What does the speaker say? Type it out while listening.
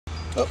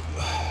Oh.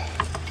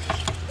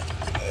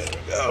 There we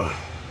go.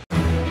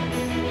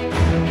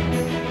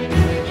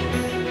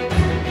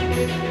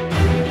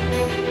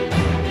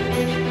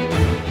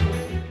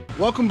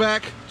 Welcome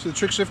back to the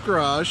Trick Shift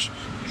Garage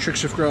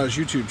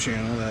YouTube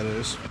channel, that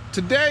is.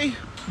 Today,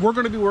 we're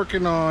going to be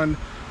working on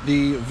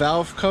the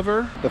valve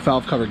cover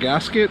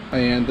gasket,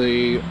 and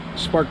the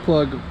spark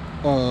plug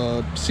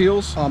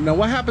seals. Now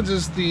what happens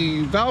is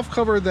the valve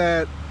cover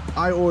that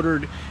I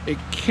ordered, it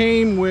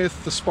came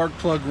with the spark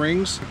plug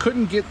rings. I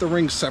couldn't get the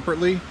rings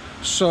separately,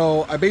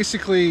 so I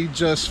basically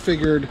just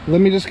figured,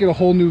 let me just get a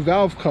whole new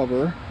valve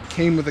cover.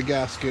 Came with a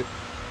gasket.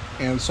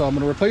 And so I'm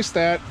going to replace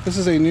that. This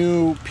is a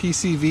new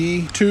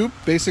PCV tube.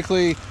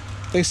 Basically,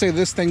 they say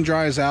this thing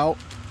dries out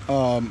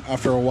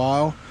after a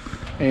while.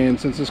 And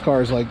since this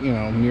car is, like, you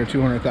know, near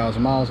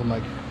 200,000 miles, I'm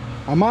like,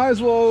 I might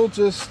as well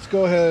just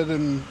go ahead,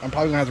 and I'm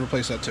probably going to have to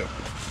replace that too.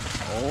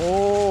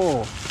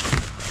 Oh,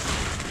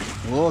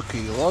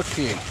 looky.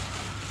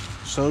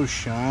 So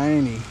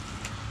shiny.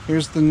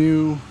 Here's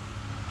the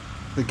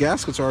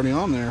gasket's already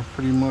on there.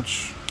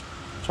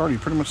 It's already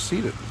pretty much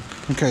seated.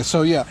 Okay,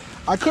 so yeah.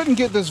 I couldn't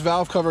get this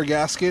valve cover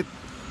gasket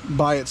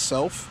by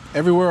itself.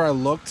 Everywhere I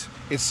looked,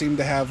 it seemed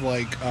to have,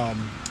 like,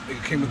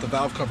 it came with the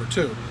valve cover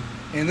too.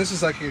 And this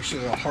is like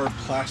actually a hard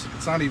plastic.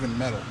 It's not even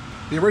metal.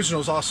 The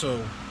original is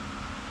also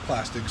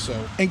plastic. So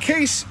in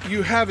case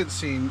you haven't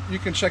seen, you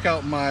can check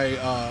out my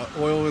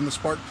oil in the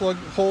spark plug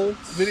hole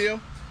video.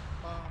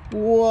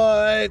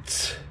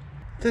 What?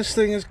 This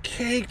thing is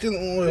caked in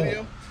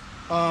oil.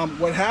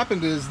 What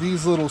happened is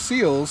these little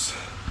seals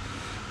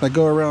that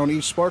go around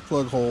each spark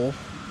plug hole,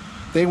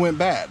 they went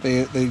bad.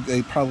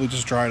 They probably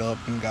just dried up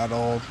and got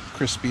all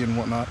crispy and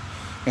whatnot,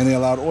 and they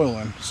allowed oil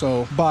in.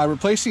 So by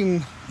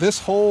replacing this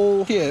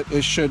whole kit,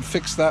 it should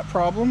fix that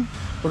problem.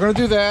 We're gonna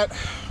do that.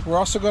 We're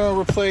also gonna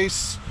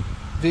replace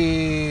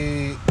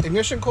the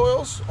ignition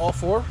coils, all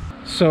four.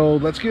 So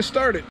let's get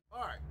started.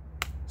 All right,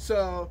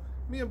 so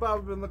me and Bob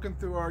have been looking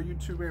through our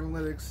YouTube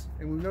analytics,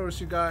 and we've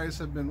noticed you guys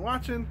have been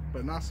watching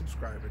but not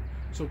subscribing.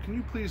 So can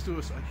you please do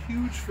us a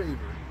huge favor,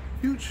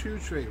 huge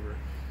favor,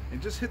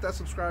 and just hit that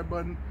subscribe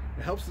button.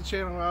 It helps the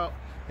channel out.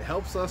 It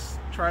helps us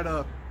try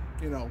to,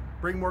 you know,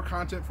 bring more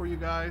content for you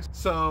guys.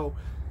 So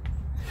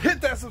hit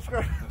that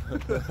subscribe.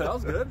 That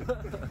was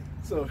good.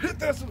 So hit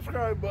that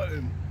subscribe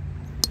button.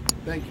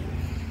 Thank you.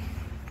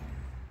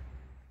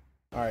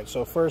 All right,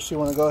 so first you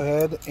want to go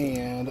ahead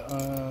and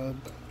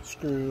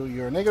screw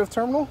your negative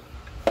terminal.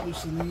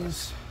 Loosen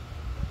these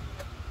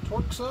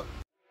Torx up.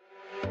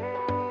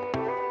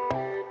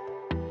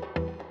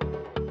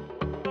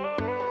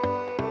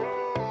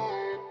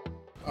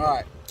 All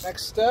right,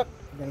 next step,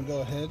 we're going to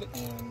go ahead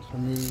and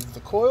remove the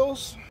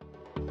coils.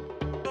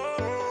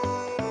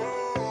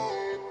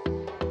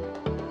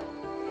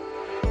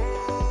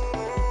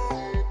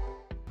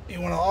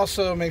 You want to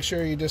also make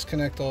sure you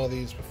disconnect all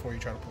these before you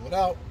try to pull it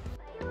out.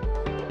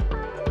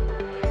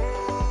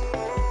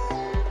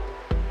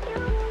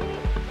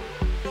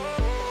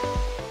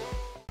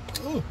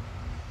 Ooh,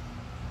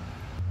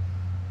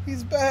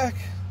 he's back.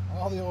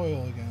 All the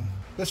oil again.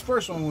 This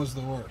first one was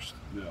the worst.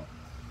 Yeah.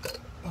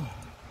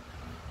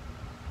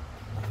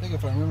 I think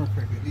if I remember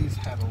correctly, these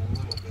had a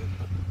little bit,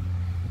 but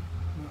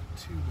not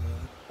too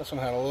bad. This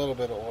one had a little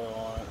bit of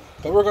oil on it.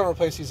 But we're going to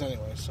replace these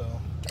anyway, so.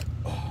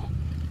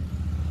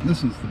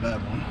 This is the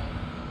bad one.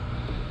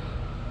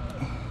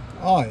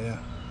 Oh, yeah.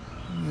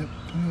 Yep,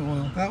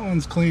 oil. That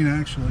one's clean,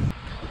 actually.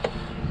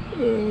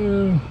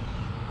 That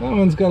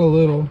one's got a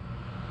little.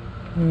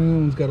 That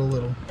one's got a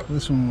little.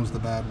 This one was the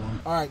bad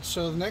one. All right,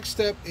 so the next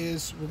step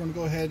is we're going to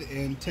go ahead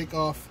and take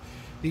off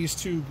these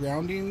two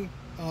grounding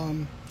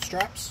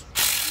straps.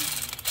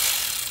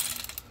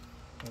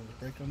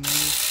 Break on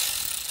these.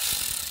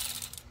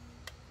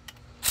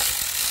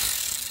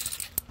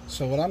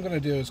 So what I'm going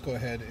to do is go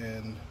ahead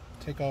and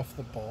take off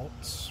the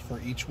bolts for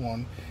each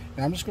one,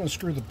 and I'm just going to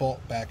screw the bolt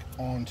back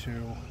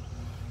onto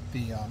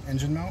the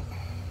engine mount,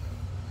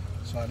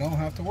 so I don't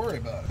have to worry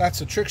about it.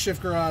 That's a Trick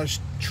Shift Garage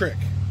trick.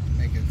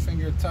 Make it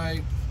finger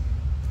tight.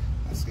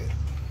 That's good.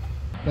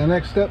 The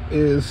next step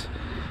is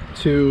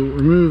to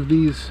remove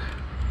these,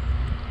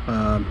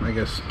 I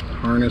guess,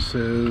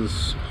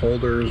 harnesses,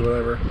 holders,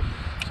 whatever.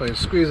 So you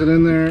squeeze it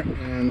in there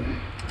and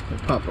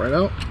it pop right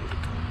out,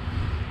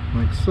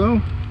 like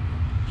so.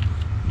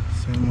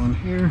 Same one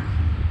here,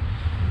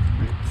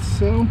 like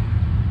so.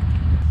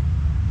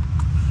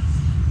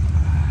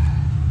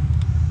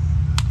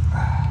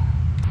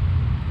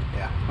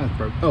 Yeah, that's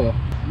perfect. Oh well.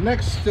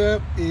 Next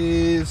step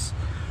is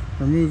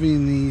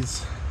removing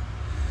these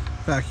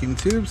vacuum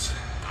tubes.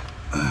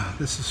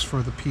 This is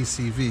for the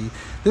PCV.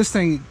 This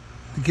thing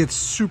gets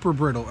super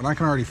brittle, and I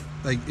can already,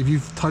 like, if you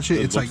touch it,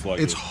 it's like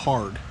it's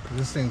hard.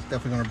 This thing's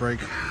definitely gonna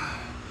break.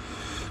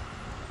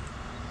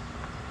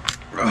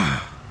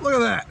 Look at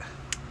that.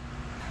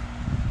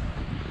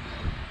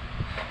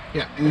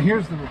 Yeah, and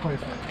here's the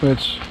replacement,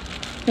 which,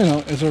 you know,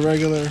 is a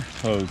regular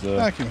hose,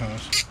 vacuum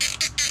hose.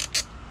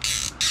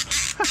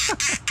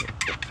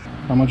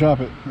 I'm gonna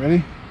drop it.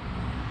 Ready?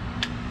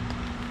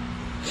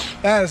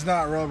 That is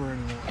not rubber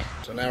anymore.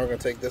 So now we're gonna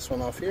take this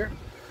one off here.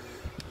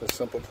 Just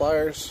simple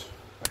pliers.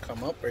 I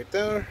come up right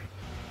there.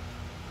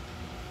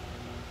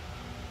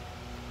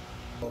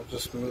 I'll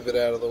just move it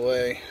out of the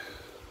way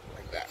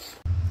like that.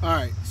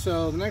 Alright,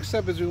 so the next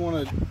step is we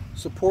want to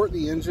support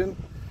the engine,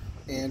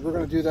 and we're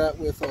going to do that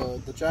with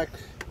the jack,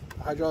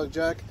 hydraulic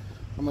jack.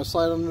 I'm going to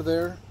slide under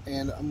there,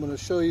 and I'm going to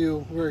show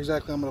you where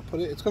exactly I'm going to put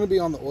it. It's going to be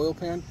on the oil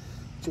pan,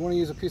 but you want to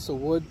use a piece of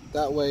wood.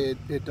 That way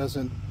it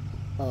doesn't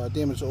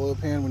damage the oil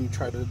pan when you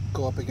try to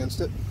go up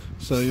against it.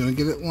 So you're going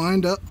to get it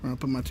lined up. I'm going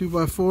to put my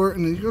 2x4,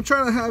 and then you're going to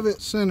try to have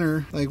it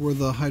center like where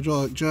the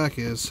hydraulic jack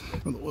is,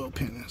 where the oil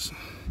pan is.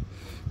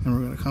 And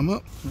we're going to come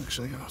up.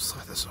 Actually, I'm going to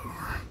slide this over.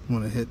 I'm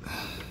going to hit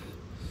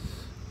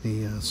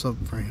the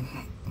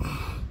subframe.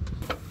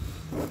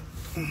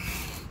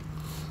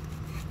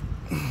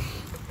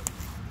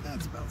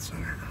 That's about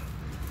center.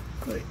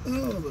 Wait, a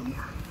little bit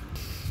more.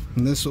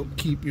 And this will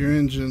keep your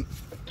engine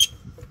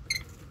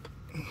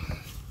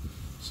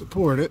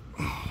supported.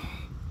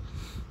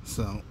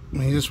 So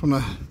you just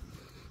want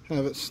to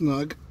have it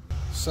snug.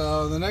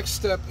 So the next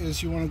step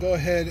is you want to go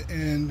ahead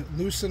and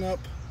loosen up,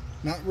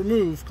 not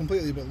remove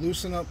completely, but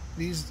loosen up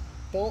these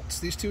bolts,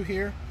 these two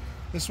here,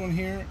 this one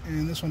here,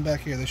 and this one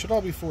back here. They should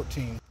all be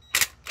 14.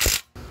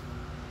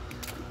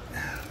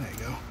 There you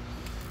go.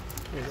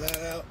 Pull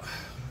that out.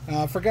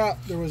 I forgot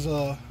there's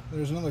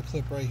another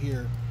clip right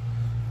here.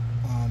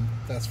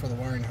 That's for the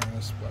wiring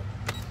harness, but.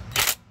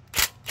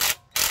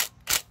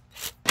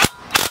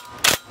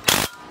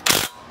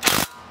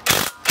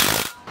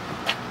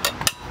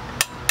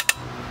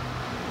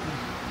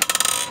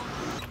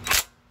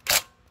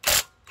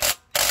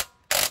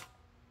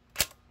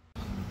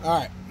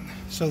 Alright,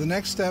 so the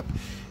next step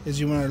is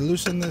you want to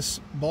loosen this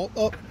bolt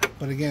up,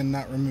 but again,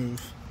 not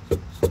remove. There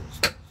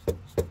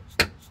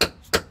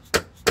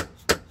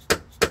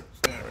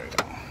we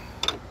go.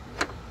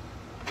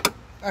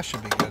 That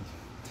should be good.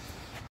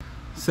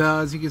 So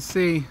as you can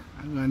see,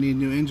 I'm going to need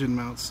new engine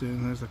mounts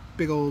soon. There's a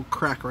big old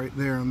crack right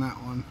there on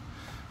that one.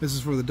 This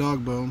is for the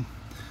dog bone.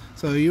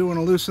 So you want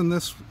to loosen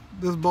this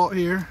bolt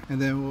here, and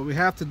then what we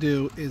have to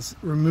do is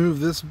remove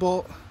this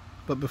bolt.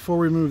 But before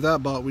we remove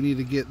that bolt, we need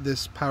to get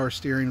this power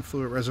steering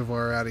fluid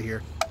reservoir out of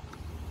here.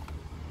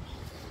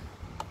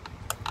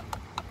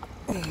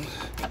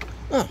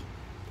 Oh,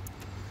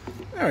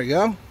 there we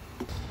go.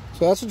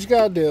 So that's what you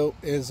gotta do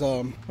is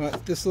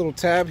this little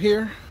tab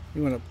here,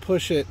 you want to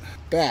push it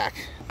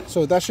back.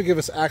 So that should give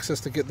us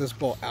access to get this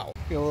bolt out.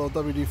 Get a little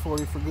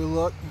WD-40 for good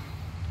luck.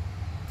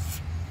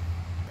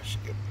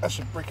 That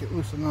should break it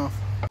loose enough.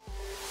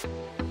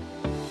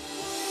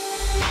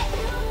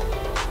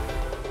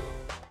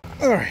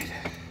 Alright,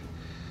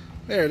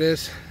 there it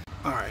is.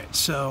 Alright,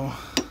 so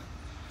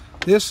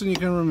this one you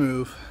can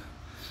remove.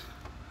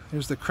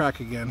 Here's the crack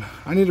again.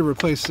 I need to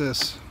replace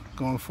this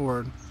going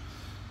forward.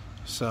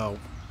 So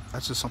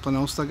that's just something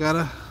else I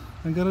gotta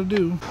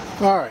do.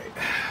 Alright,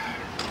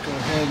 go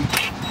ahead and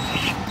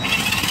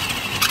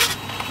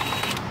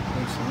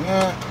loosen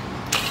that.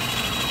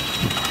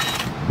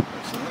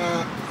 Loosen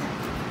that.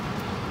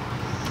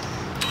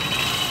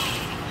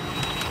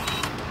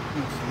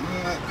 Loosen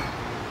that.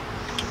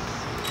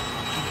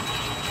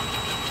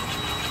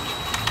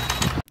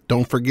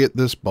 Don't forget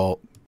this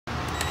bolt.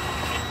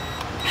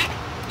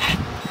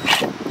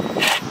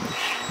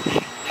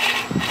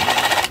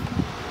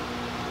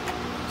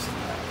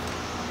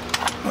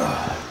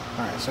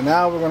 Alright, so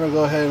now we're going to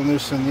go ahead and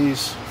loosen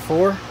these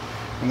 4,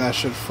 and that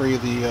should free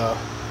the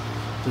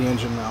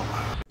engine mount.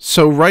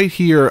 So right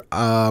here,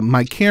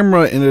 my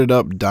camera ended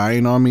up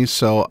dying on me,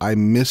 so I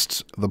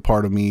missed the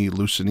part of me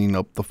loosening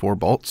up the 4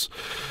 bolts.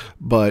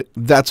 But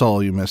that's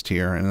all you missed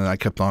here, and then I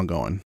kept on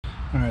going.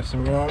 Alright, so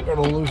we're going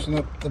to loosen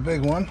up the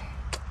big one.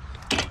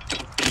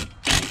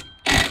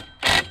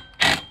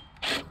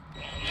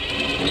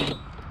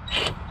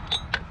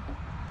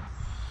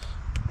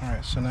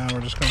 Alright, so now we're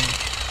just going to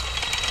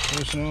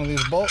loosen all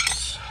these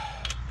bolts.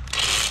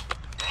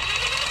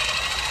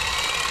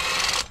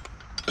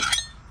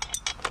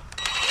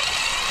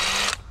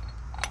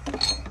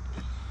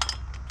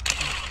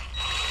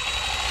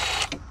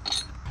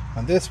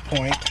 At this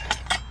point,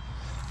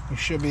 you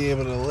should be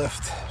able to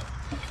lift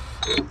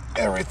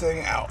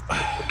everything out.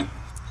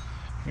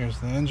 Here's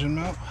the engine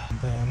mount. And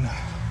then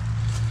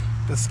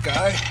this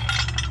guy,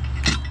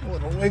 a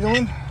little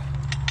wiggling,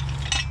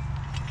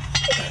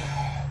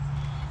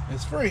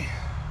 is free.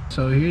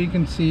 So here you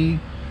can see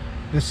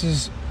this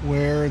is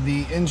where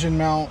the engine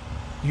mount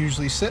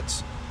usually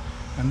sits,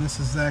 and this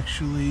is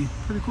actually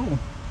pretty cool.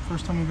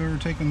 First time I've ever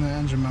taken the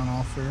engine mount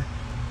off there,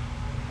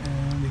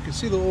 and you can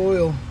see the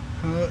oil,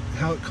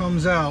 how it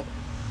comes out.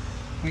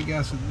 I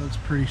guess it looks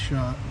pretty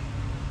shot.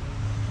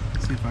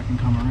 Let's see if I can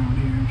come around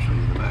here and show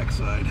you the back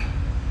side.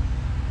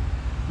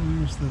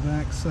 There's the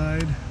back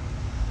side.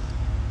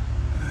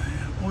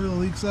 Oil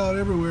leaks out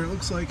everywhere, it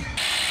looks like.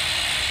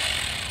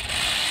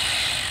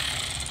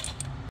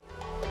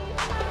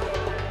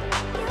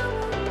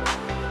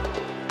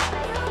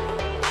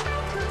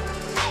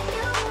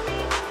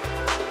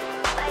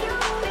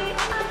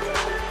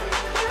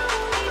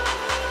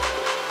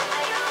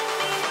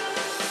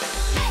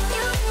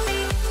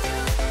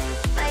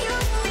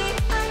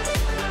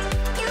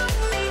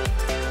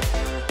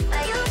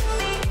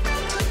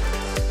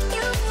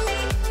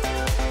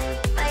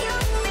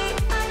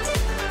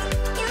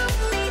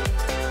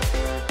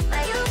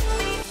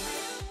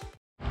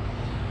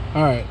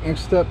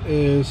 next step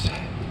is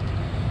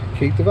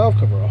take the valve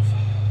cover off.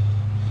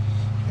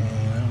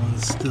 And that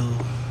one's still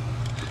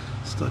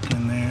stuck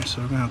in there,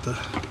 so we're gonna have to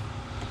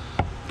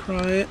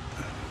pry it.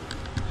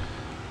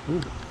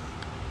 Ooh,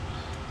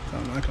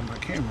 I'm knocking my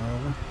camera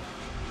over.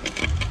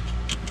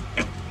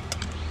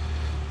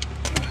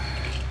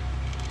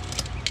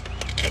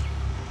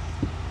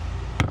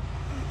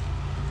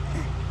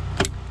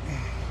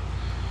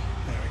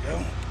 There we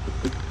go.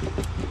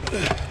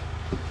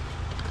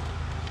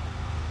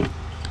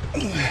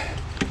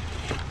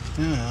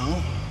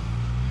 Now,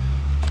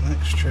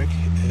 next trick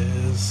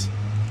is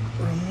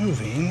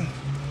removing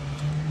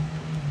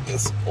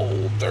this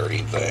old dirty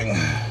thing.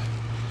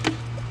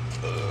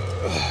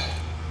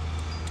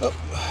 Oh,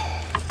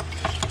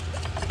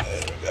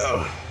 there we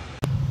go.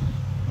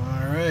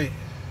 Alright,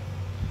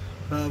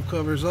 valve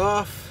cover's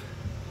off.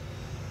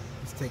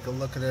 Let's take a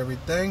look at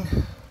everything.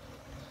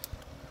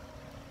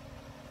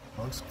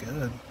 Looks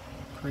good,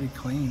 pretty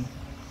clean.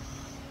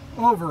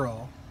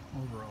 Overall,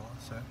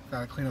 so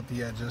gotta clean up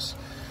the edges.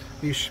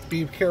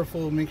 Be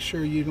careful, make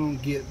sure you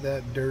don't get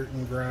that dirt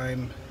and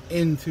grime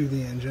into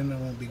the engine. That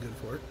won't be good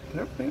for it.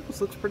 Everything else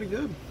looks pretty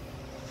good.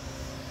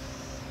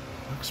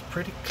 Looks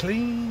pretty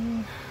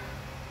clean.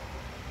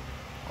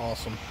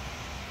 Awesome.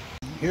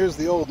 Here's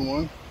the old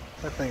one.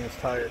 That thing is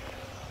tired.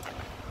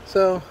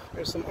 So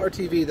there's some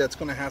RTV that's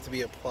going to have to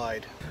be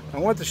applied. I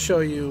want to show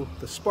you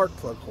the spark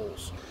plug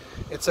holes.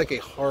 It's like a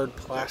hard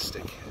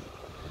plastic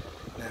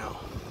now.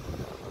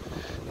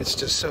 It's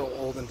just so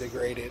old and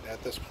degraded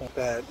at this point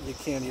that you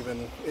can't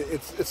even,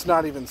 it's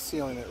not even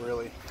sealing it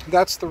really.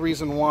 That's the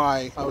reason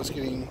why I was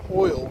getting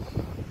oil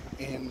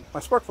in my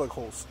spark plug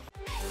holes.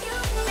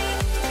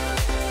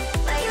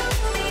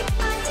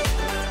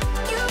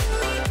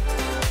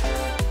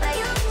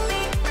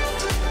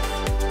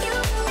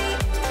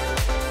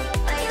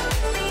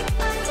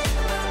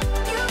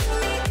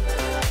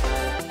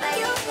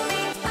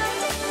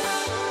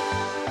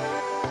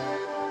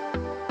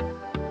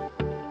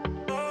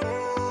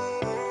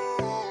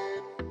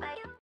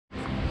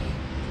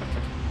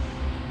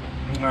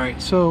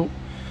 Alright, so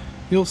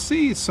you'll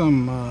see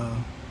some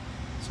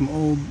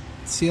old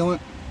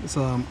sealant. It's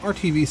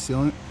RTV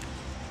sealant.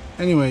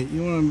 Anyway,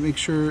 you want to make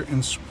sure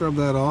and scrub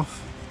that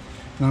off.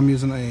 And I'm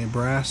using a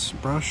brass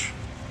brush.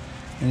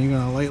 And you're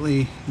going to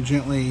lightly,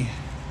 gently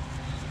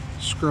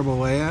scrub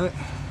away at it.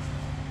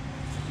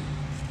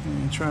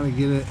 And try to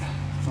get it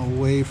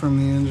away from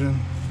the engine.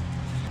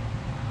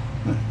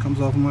 It comes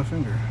off of my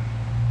finger.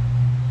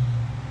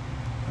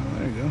 Oh,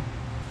 there you go.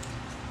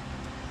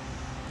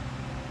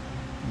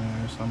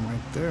 There's some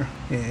right there.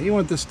 Yeah, you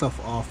want this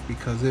stuff off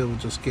because it will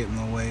just get in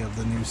the way of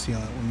the new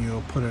sealant when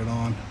you put it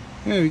on.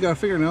 Yeah, you got a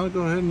fingernail,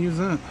 go ahead and use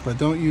that. But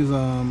don't use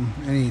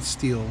any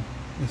steel.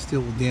 The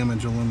steel will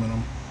damage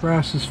aluminum.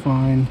 Brass is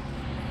fine.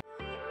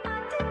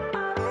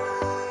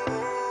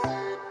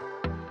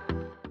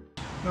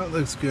 That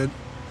looks good.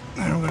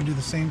 Now we're going to do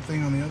the same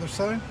thing on the other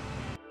side.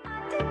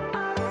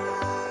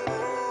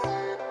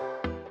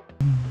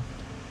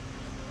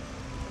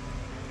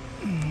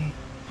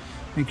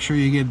 Make sure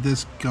you get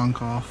this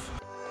gunk off.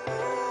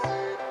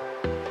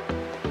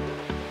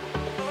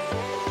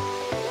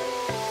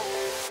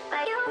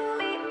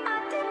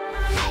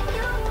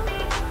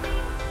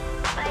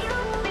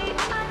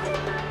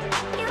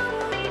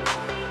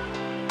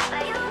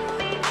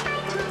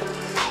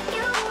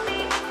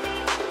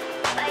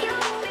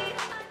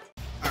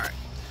 Alright,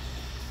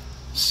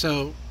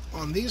 so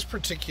on these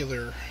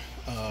particular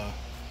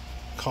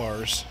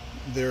cars,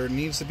 there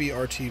needs to be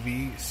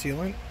RTV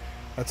sealant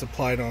that's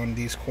applied on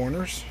these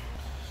corners.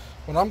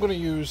 What I'm going to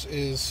use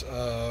is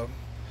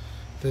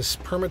this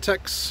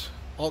Permatex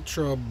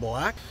Ultra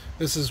Black.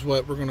 This is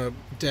what we're going to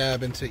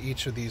dab into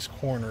each of these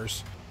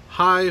corners.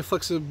 High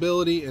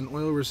flexibility and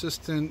oil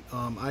resistant,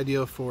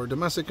 ideal for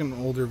domestic and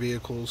older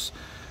vehicles,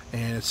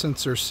 and it's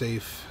sensor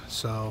safe.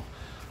 So,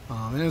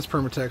 and it's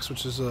Permatex,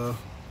 which is a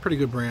pretty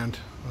good brand.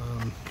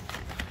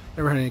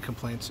 Never had any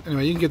complaints.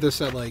 Anyway, you can get this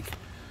at like,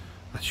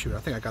 shoot, I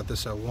think I got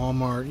this at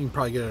Walmart. You can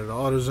probably get it at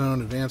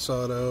AutoZone, Advanced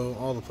Auto,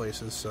 all the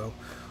places. So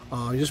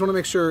you just want to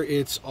make sure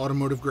it's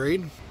automotive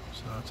grade.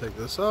 So I'll take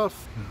this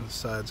off. The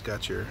side's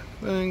got your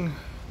thing.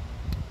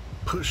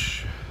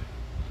 Push.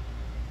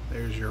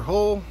 There's your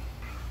hole.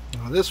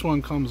 Now this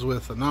one comes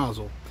with a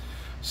nozzle.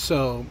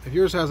 So if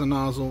yours has a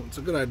nozzle, it's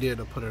a good idea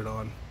to put it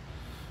on.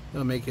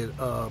 It'll make it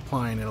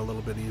applying it a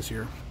little bit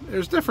easier.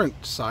 There's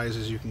different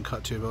sizes you can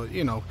cut to, but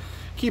you know,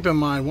 keep in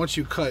mind once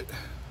you cut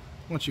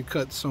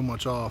so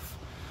much off,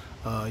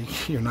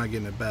 you're not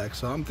getting it back.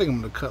 So I'm thinking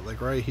I'm gonna cut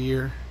like right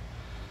here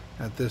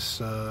at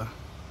this at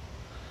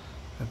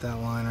that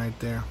line right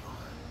there.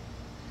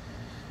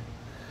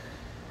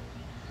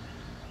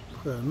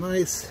 Put a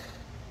nice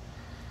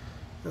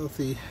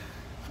healthy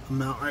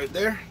amount right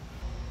there.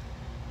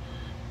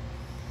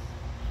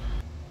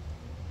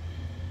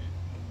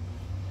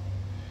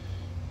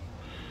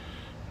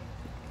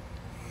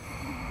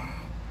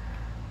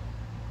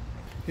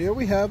 Here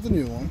we have the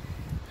new one.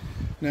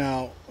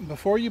 Now,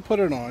 before you put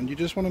it on, you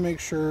just want to make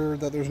sure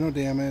that there's no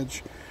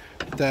damage,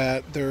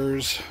 that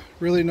there's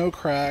really no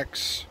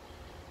cracks,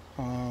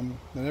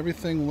 that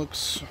everything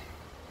looks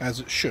as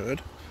it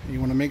should. You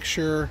want to make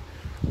sure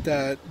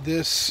that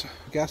this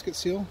gasket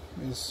seal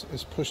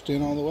is pushed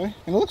in all the way,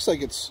 and it looks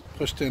like it's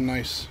pushed in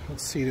nice.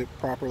 Let's seat it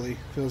properly.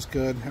 Feels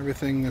good.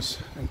 Everything is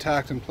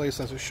intact in place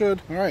as it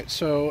should. All right,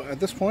 so at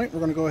this point we're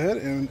going to go ahead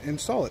and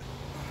install it.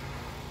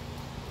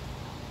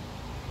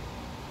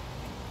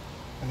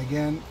 And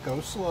again, go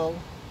slow,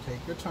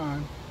 take your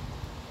time.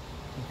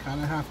 You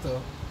kind of have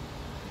to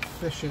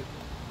fish it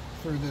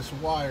through this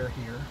wire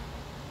here,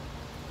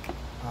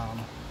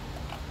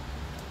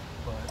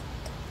 but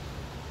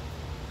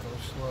go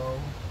slow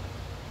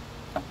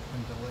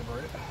and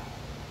deliberate.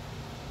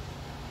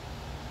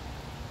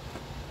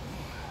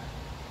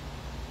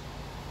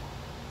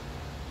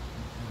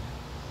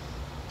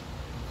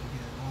 Once you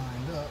get it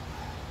lined up,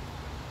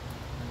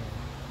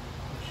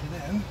 push it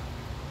in.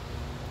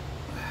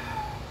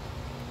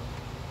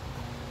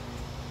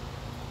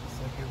 Looks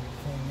like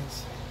everything is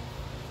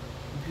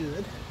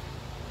good.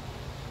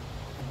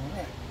 All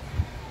right.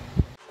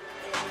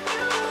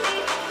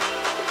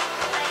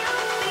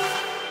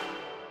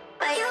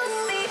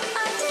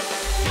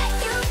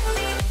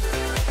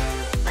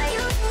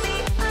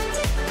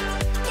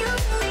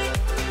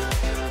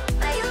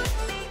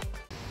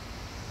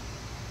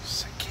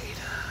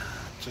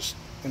 Just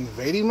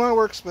invading my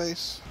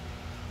workspace.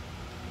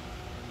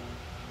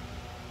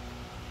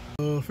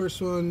 So the first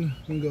one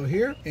is going to go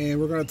here, and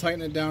we're going to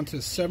tighten it down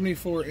to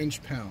 74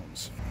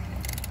 inch-pounds.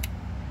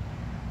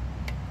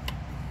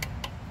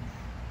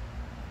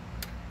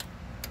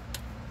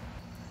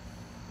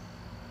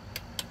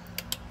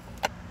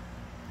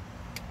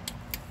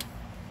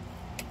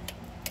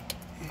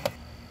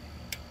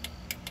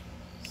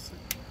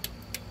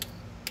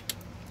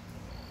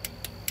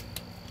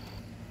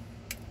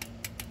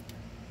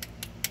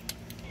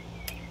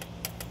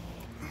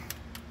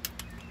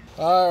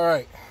 All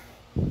right,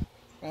 now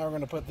we're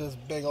going to put this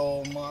big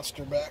old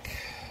monster back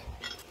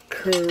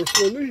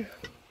carefully.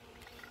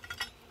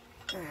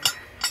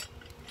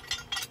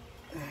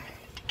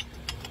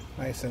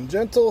 Nice and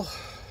gentle.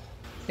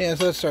 Yeah,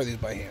 so let's start these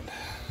by hand.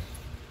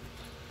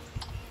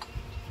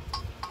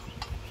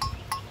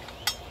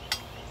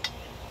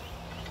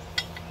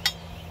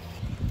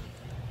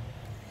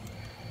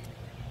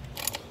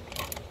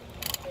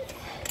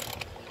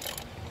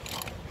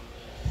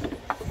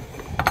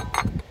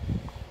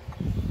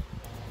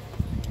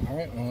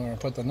 Alright, I'm going to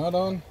put the nut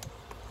on.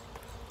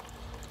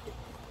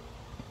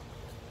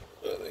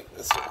 I think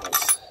this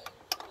goes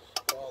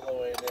all the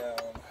way down.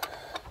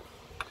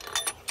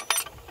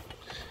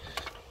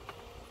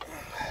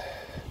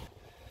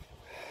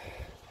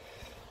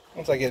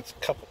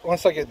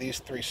 Once I get these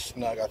three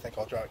snug, I think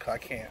I'll drop it, 'cause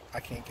I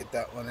can't get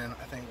that one in.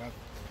 I think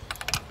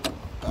I'll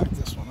back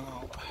this one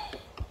out.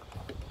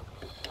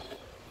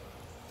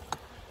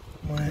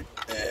 Right,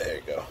 there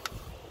you go.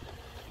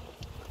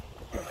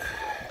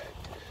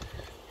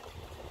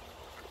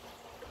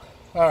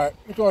 Alright,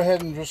 go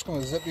ahead and just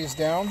going to zip these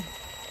down.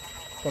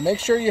 But make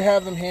sure you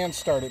have them hand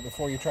started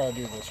before you try to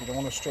do this. You don't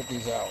want to strip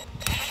these out.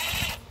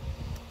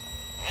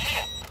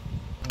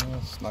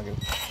 Snug it.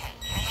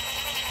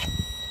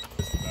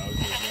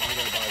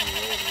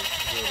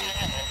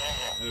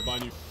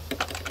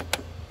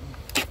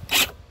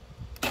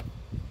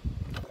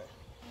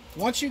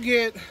 Once you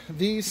get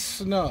these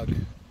snug,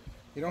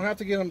 you don't have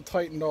to get them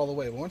tightened all the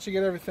way, but once you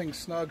get everything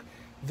snug,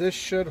 this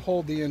should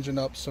hold the engine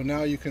up, so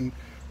now you can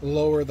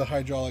lower the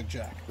hydraulic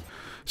jack.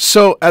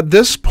 So at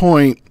this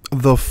point,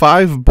 the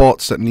 5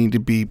 bolts that need to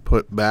be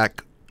put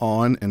back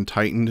on and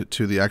tightened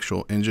to the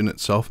actual engine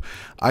itself,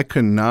 I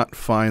could not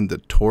find the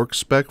torque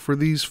spec for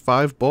these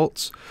 5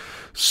 bolts.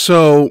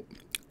 So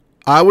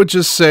I would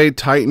just say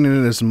tighten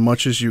it as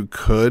much as you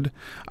could.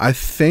 I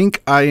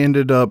think I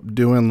ended up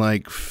doing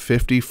like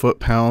 50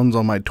 foot-pounds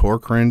on my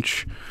torque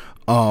wrench.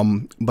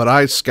 But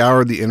I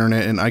scoured the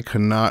internet and I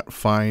could not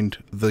find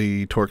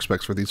the torque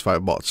specs for these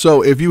 5 bolts.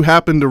 So if you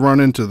happen to run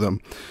into them,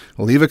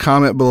 leave a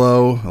comment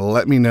below,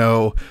 let me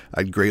know.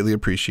 I'd greatly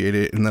appreciate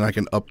it, and then I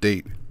can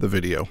update the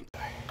video.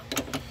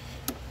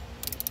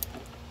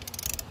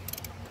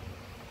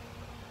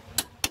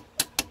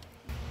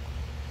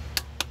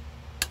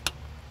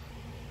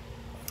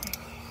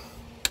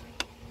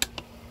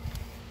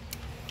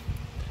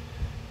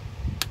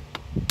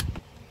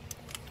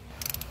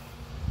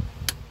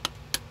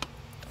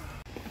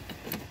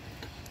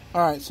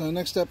 Alright, so the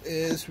next step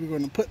is we're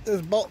going to put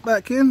this bolt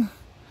back in.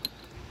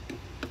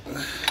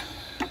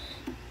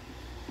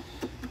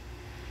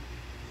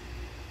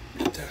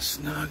 Get that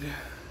snug.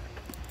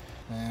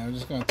 And we're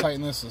just going to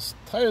tighten this as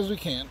tight as we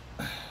can.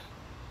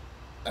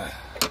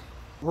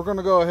 We're going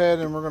to go ahead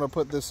and we're going to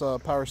put this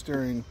power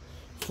steering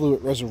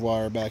fluid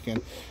reservoir back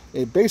in.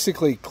 It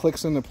basically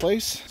clicks into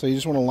place, so you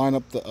just want to line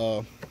up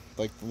the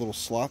like the little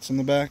slots in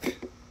the back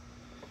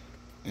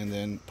and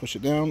then push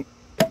it down.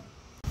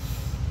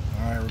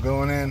 Alright, we're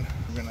going in.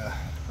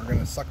 We're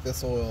gonna suck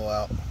this oil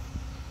out.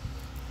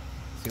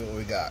 See what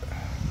we got.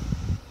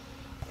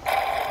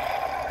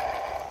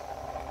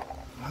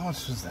 How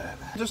much was that?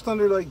 Just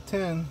under like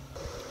 10.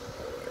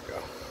 There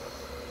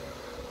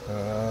we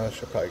go. I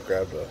should probably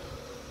grab the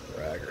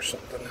rag or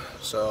something.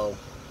 So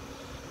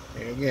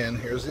again,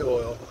 here's the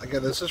oil.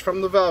 Again, this is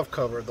from the valve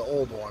cover, the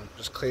old one.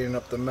 Just cleaning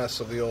up the mess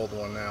of the old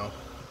one now.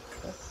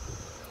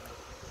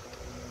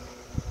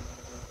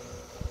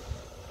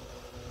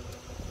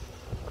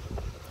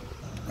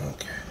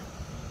 Okay.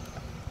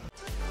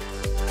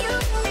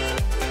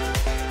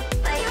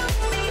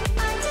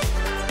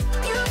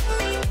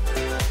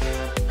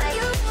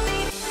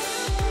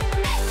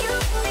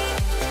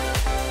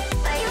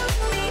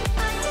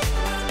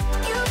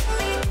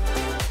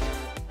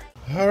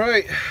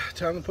 Alright,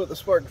 time to put the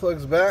spark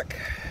plugs back.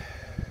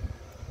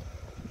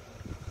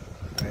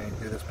 And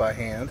do this by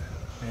hand.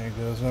 There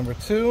goes number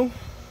 2.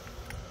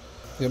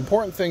 The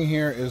important thing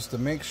here is to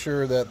make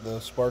sure that the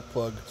spark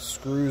plug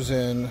screws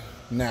in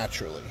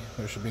naturally.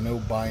 There should be no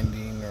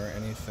binding or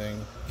anything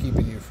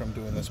keeping you from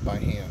doing this by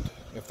hand.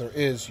 If there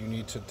is, you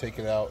need to take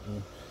it out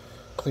and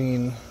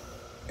clean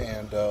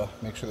and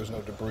make sure there's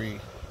no debris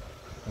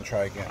and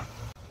try again.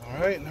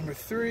 Alright, number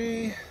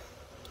 3.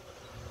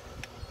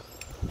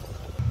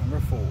 Number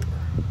 4.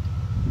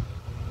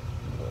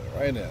 Put it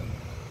right in.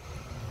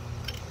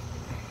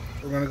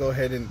 We're going to go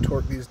ahead and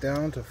torque these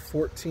down to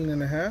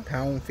 14.5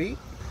 pound-feet.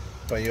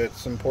 But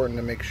it's important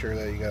to make sure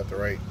that you got the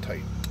right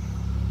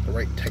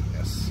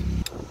tightness.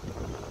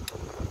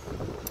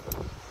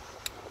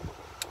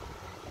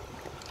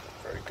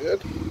 Very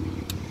good.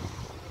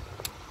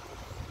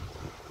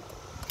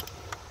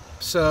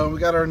 So we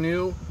got our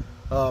new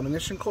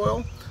ignition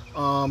coil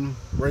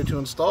ready to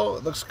install.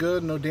 It looks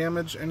good, no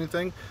damage,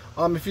 anything.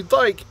 If you'd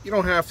like, you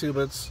don't have to,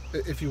 but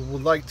if you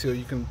would like to,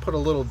 you can put a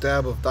little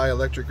dab of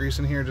dielectric grease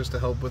in here just to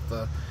help with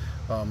the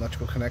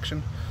electrical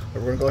connection.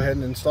 But we're going to go ahead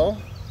and install.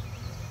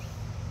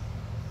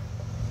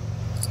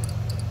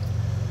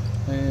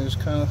 And just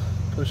kind of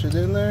push it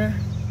in there,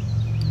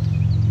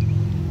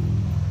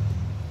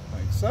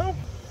 like so.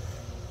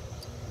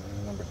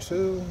 And number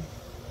 2.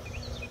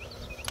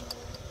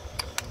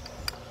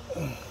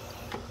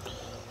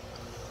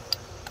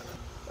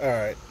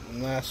 Alright,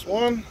 last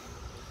one.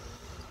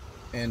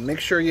 And make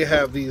sure you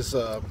have these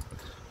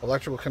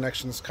electrical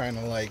connections kind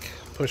of like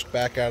pushed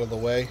back out of the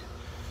way,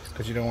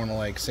 because you don't want to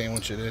like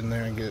sandwich it in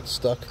there and get it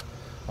stuck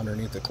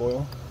underneath the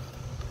coil.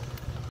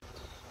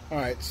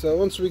 Alright, so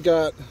once we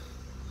got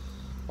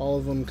all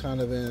of them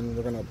kind of in,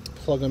 we're going to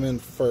plug them in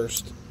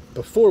first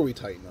before we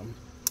tighten them.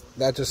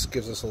 That just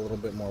gives us a little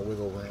bit more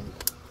wiggle room,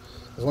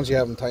 because once you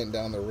have them tightened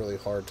down, they're really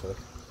hard to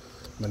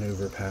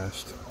maneuver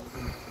past.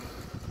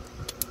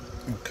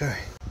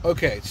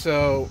 Okay,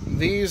 so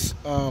these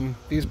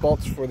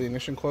bolts for the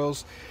ignition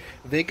coils,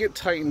 they get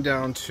tightened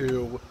down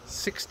to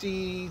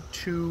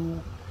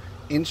 62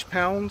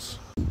 inch-pounds.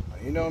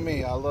 You know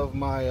me, I love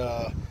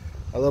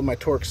my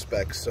torque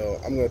spec,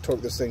 so I'm going to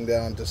torque this thing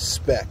down to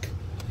spec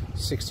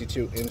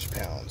 62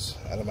 inch-pounds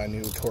out of my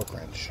new torque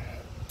wrench.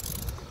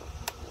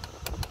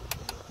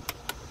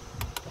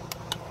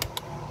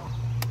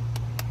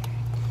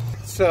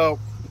 So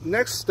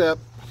next step,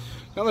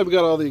 now that we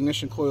got all the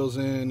ignition coils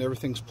in,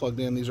 everything's plugged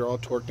in, these are all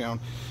torqued down,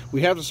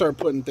 we have to start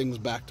putting things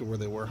back to where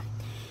they were.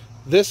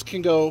 This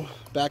can go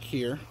back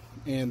here,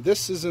 and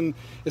this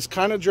it's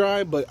kind of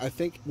dry, but I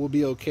think we'll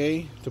be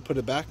okay to put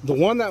it back. The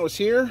one that was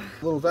here,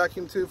 a little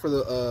vacuum tube for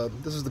the,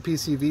 this is the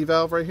PCV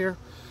valve right here.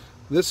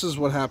 This is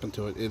what happened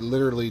to it. It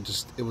literally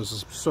it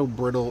was so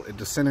brittle, it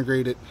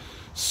disintegrated.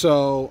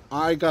 So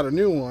I got a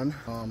new one,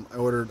 I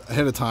ordered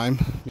ahead of time.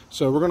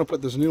 So we're gonna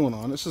put this new one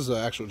on. This is an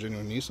actual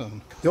genuine Nissan.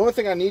 The only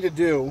thing I need to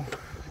do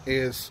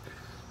is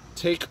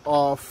take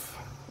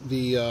off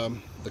the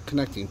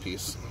connecting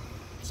piece.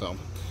 So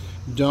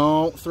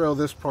don't throw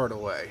this part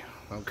away,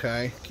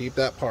 okay? Keep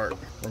that part.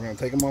 We're gonna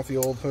take them off the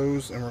old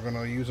hose and we're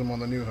gonna use them on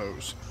the new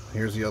hose.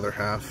 Here's the other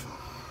half.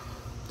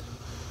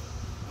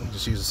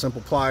 Just use a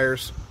simple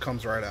pliers,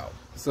 comes right out.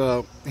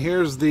 So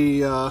here's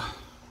the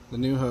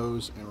new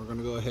hose, and we're going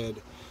to go ahead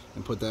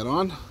and put that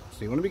on. So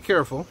you want to be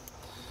careful.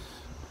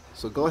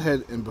 So go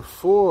ahead, and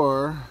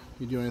before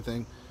you do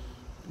anything,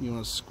 you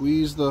want to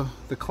squeeze the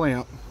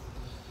clamp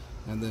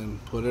and then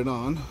put it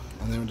on,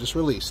 and then just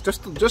release,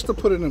 just to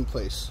put it in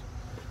place.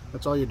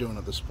 That's all you're doing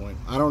at this point.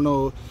 I don't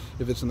know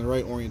if it's in the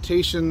right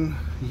orientation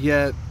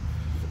yet,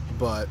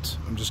 but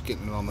I'm just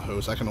getting it on the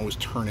hose. I can always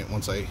turn it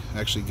once I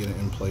actually get it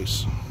in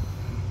place.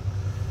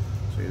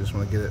 So you just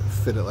want to get it,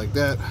 fit it like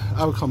that.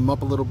 I would come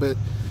up a little bit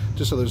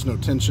just so there's no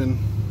tension.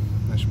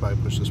 I should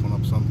probably push this one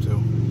up some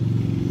too.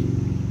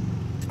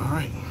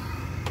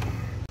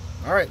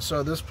 Alright, so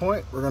at this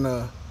point we're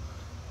gonna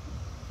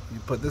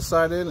put this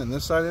side in and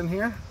this side in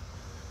here.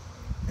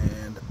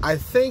 And I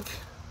think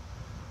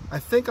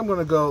I'm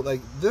gonna go like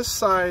this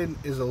side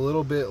is a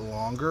little bit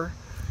longer,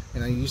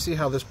 and you see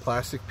how this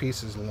plastic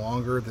piece is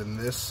longer than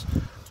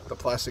the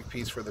plastic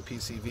piece for the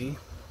PCV.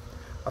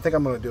 I think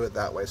I'm going to do it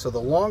that way. So the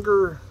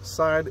longer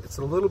side, it's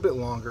a little bit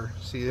longer.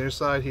 See this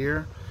side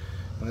here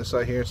and this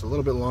side here, it's a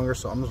little bit longer.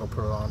 So I'm just going to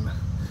put it on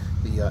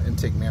the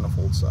intake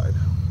manifold side.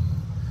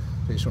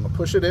 So you just want to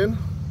push it in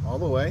all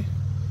the way.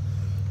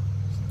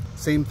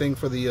 Same thing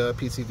for the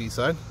PCV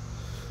side.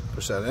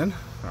 Push that in.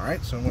 All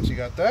right, so once you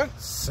got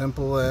that,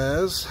 simple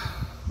as,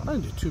 I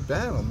didn't do too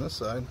bad on this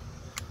side.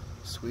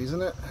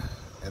 squeezing it,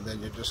 and then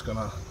you're just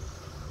gonna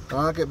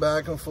rock it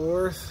back and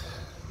forth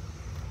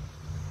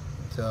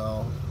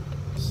until,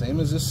 same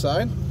as this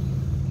side,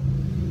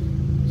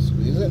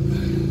 squeeze it,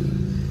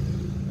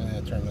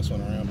 and turn this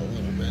one around a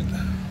little bit.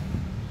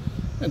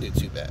 Don't do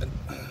too bad.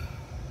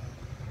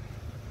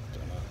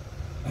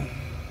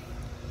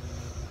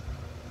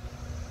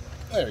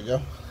 There we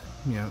go.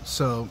 Yeah,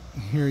 so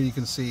here you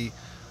can see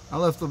I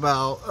left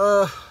about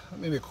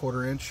maybe a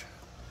 1/4 inch.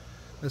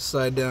 This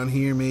side down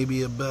here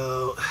maybe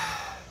about,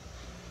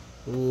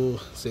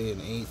 say an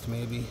 1/8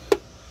 maybe.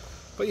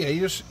 But yeah,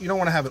 you don't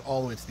want to have it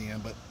all the way to the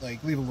end, but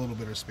like leave a little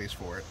bit of space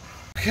for it.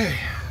 Okay,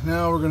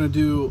 now we're gonna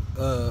do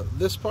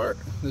this part.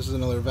 This is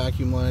another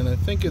vacuum line. I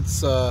think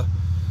it's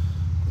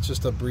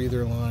just a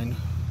breather line.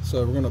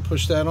 So we're gonna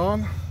push that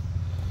on.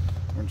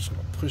 We're just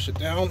gonna push it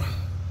down.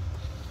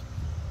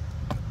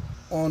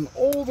 On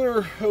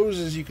older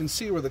hoses, you can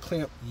see where the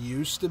clamp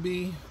used to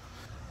be.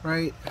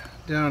 Right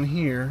down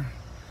here,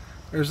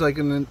 there's like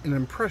an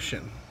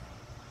impression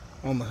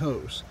on the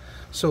hose.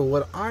 So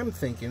what I'm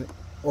thinking,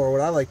 or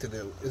what I like to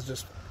do, is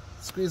just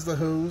squeeze the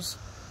hose,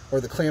 or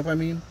the clamp I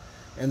mean,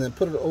 and then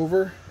put it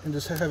over and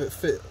just have it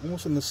fit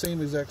almost in the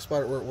same exact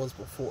spot where it was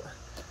before.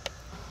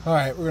 All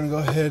right, we're gonna go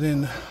ahead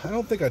and, I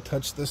don't think I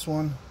touched this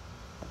one.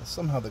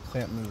 Somehow the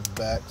clamp moved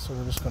back, so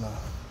we're just gonna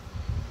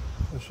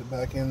push it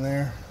back in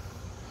there.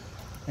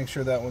 Make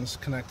sure that one's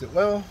connected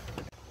well.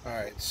 All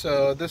right,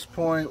 so at this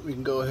point we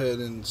can go ahead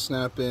and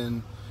snap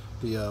in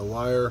the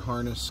wire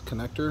harness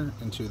connector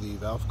into the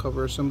valve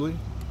cover assembly.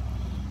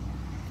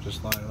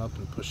 Just line it up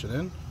and push it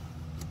in.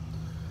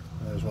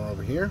 There's one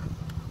over here.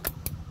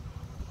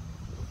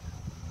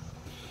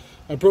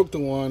 I broke the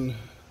one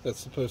that's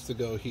supposed to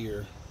go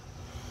here.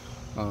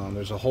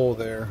 There's a hole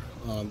there.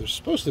 There's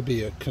supposed to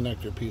be a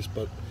connector piece,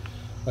 but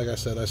like I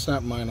said, I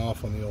snapped mine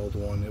off on the old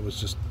one. It was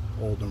just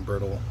old and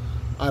brittle.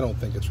 I don't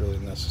think it's really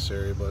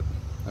necessary, but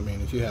I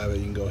mean, if you have it,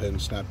 you can go ahead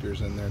and snap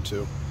yours in there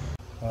too.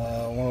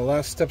 One of the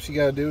last steps you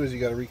gotta do is you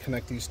gotta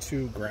reconnect these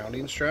two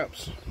grounding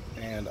straps.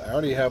 And I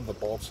already have the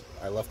bolts.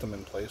 I left them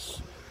in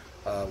place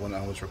when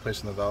I was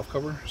replacing the valve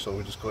cover. So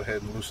we just go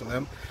ahead and loosen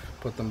them,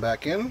 put them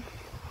back in.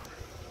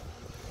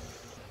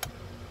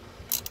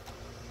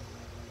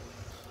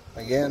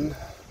 Again,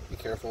 be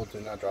careful, do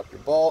not drop your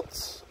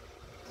bolts.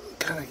 It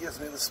kind of gives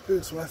me the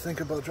spooks when I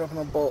think about dropping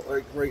a bolt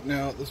like right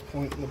now at this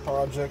point in the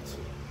project.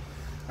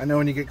 I know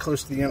when you get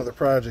close to the end of the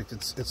project,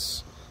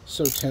 it's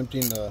so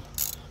tempting to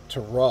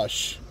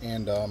rush,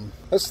 and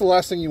that's the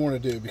last thing you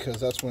want to do, because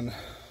that's when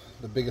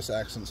the biggest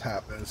accidents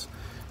happen,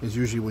 is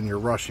usually when you're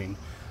rushing.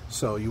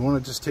 So you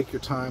want to just take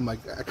your time.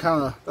 Like that's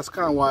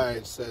kind of why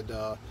I said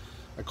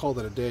I called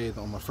it a day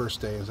on my first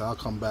day, is I'll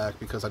come back,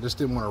 because I just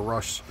didn't want to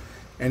rush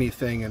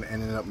anything and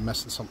ended up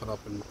messing something up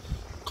and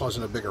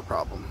causing a bigger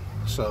problem.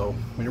 So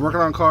when you're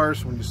working on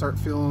cars, when you start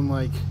feeling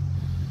like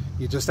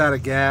you're just out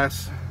of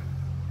gas,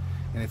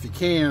 and if you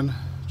can,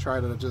 try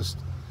to just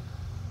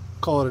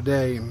call it a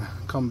day and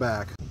come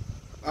back.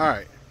 All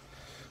right,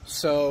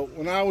 so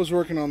when I was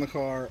working on the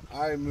car,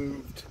 I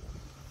moved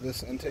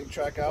this intake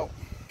track out.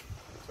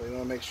 So you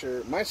want to make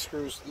sure,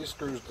 these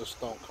screws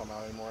just don't come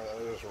out anymore.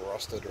 They're just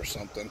rusted or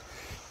something.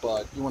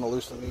 But you want to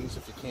loosen these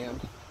if you can,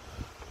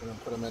 and then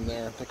put them in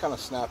there. They kind of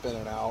snap in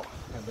and out,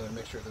 and then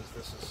make sure that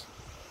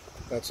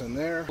that's in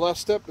there.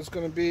 Last step is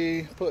going to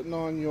be putting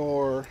on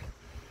your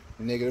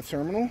negative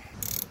terminal.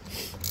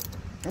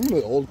 I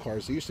remember the old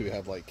cars, they used to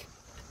have like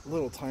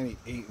little tiny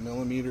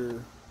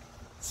 8mm,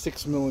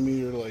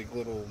 6mm like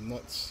little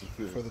nuts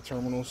for the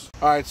terminals.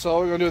 Alright, so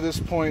all we're going to do at this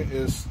point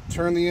is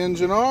turn the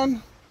engine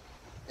on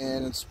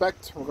and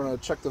inspect. We're going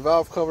to check the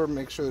valve cover,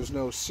 make sure there's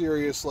no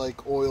serious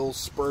like oil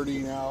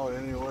spurting out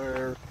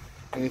anywhere,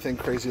 anything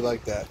crazy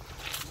like that.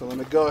 So let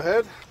me go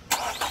ahead.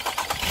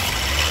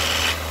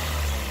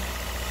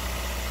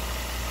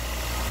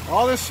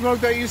 All this smoke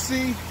that you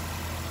see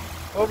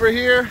over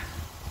here,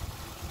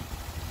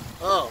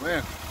 oh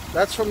man,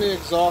 that's from the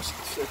exhaust.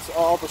 It's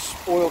all the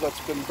oil that's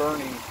been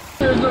burning.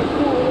 There's no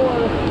cool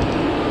oil.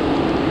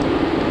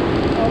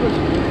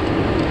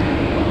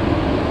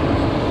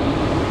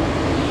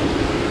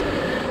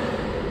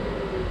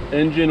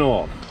 Engine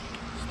off.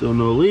 Still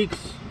no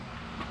leaks.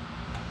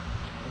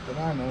 Not that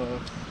I know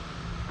of.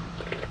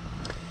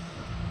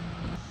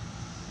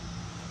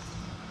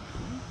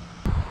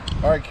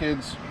 Alright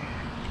kids,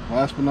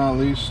 last but not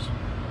least,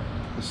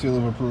 the seal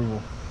of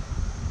approval.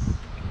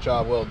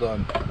 Job well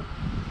done.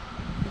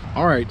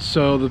 Alright,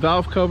 so the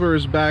valve cover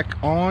is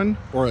back on,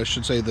 or I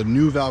should say the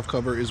new valve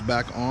cover is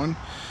back on.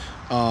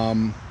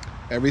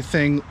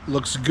 Everything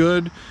looks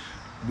good.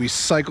 We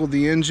cycled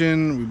the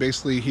engine, we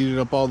basically heated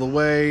up all the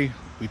way.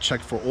 We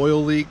checked for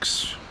oil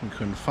leaks, we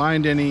couldn't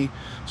find any.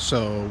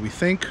 So we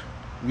think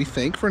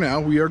for now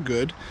we are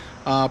good.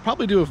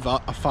 Probably do a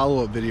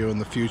follow-up video in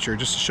the future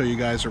just to show you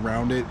guys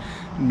around it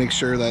and make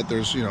sure that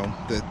there's, you know,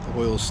 that the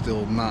oil is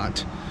still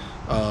not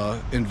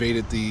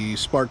invaded the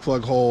spark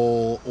plug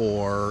hole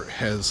or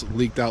has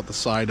leaked out the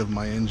side of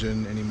my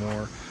engine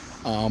anymore.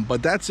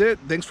 But that's it.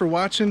 Thanks for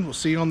watching. We'll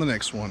see you on the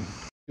next one.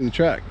 In the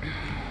track.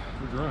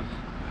 Good run.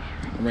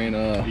 I ran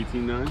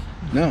 18.9?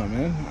 No,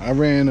 man. I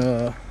ran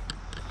a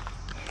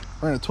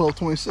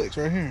 12.26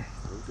 right here.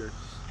 Okay.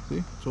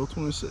 See?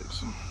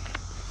 12.26.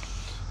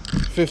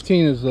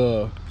 15 is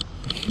that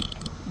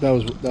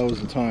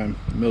was the time,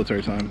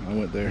 military time. I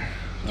went there.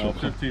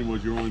 15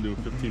 was you were only doing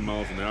 15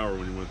 miles an hour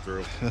when you went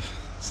through.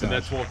 And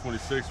that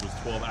 12.26 was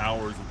 12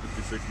 hours and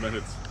 56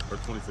 minutes, or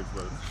 26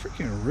 minutes.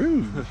 Freaking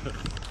rude.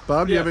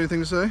 Bob, do you have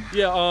anything to say?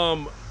 Yeah,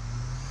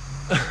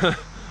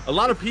 a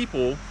lot of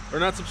people are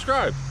not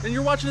subscribed, and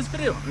you're watching this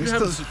video. You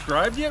haven't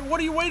subscribed yet? What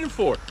are you waiting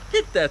for?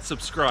 Hit that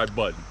subscribe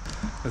button.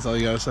 That's all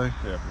you gotta say?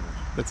 Yeah, pretty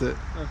much. That's it?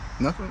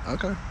 Nothing?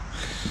 Okay.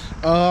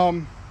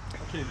 I'll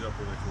change it up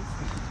for the next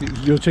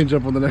one. You'll change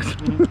up on the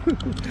next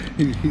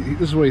one.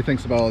 This is what he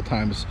thinks about all the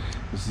time is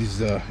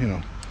he's, you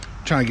know,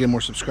 trying to get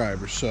more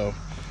subscribers. So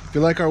if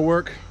you like our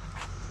work,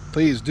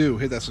 please do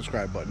hit that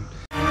subscribe button.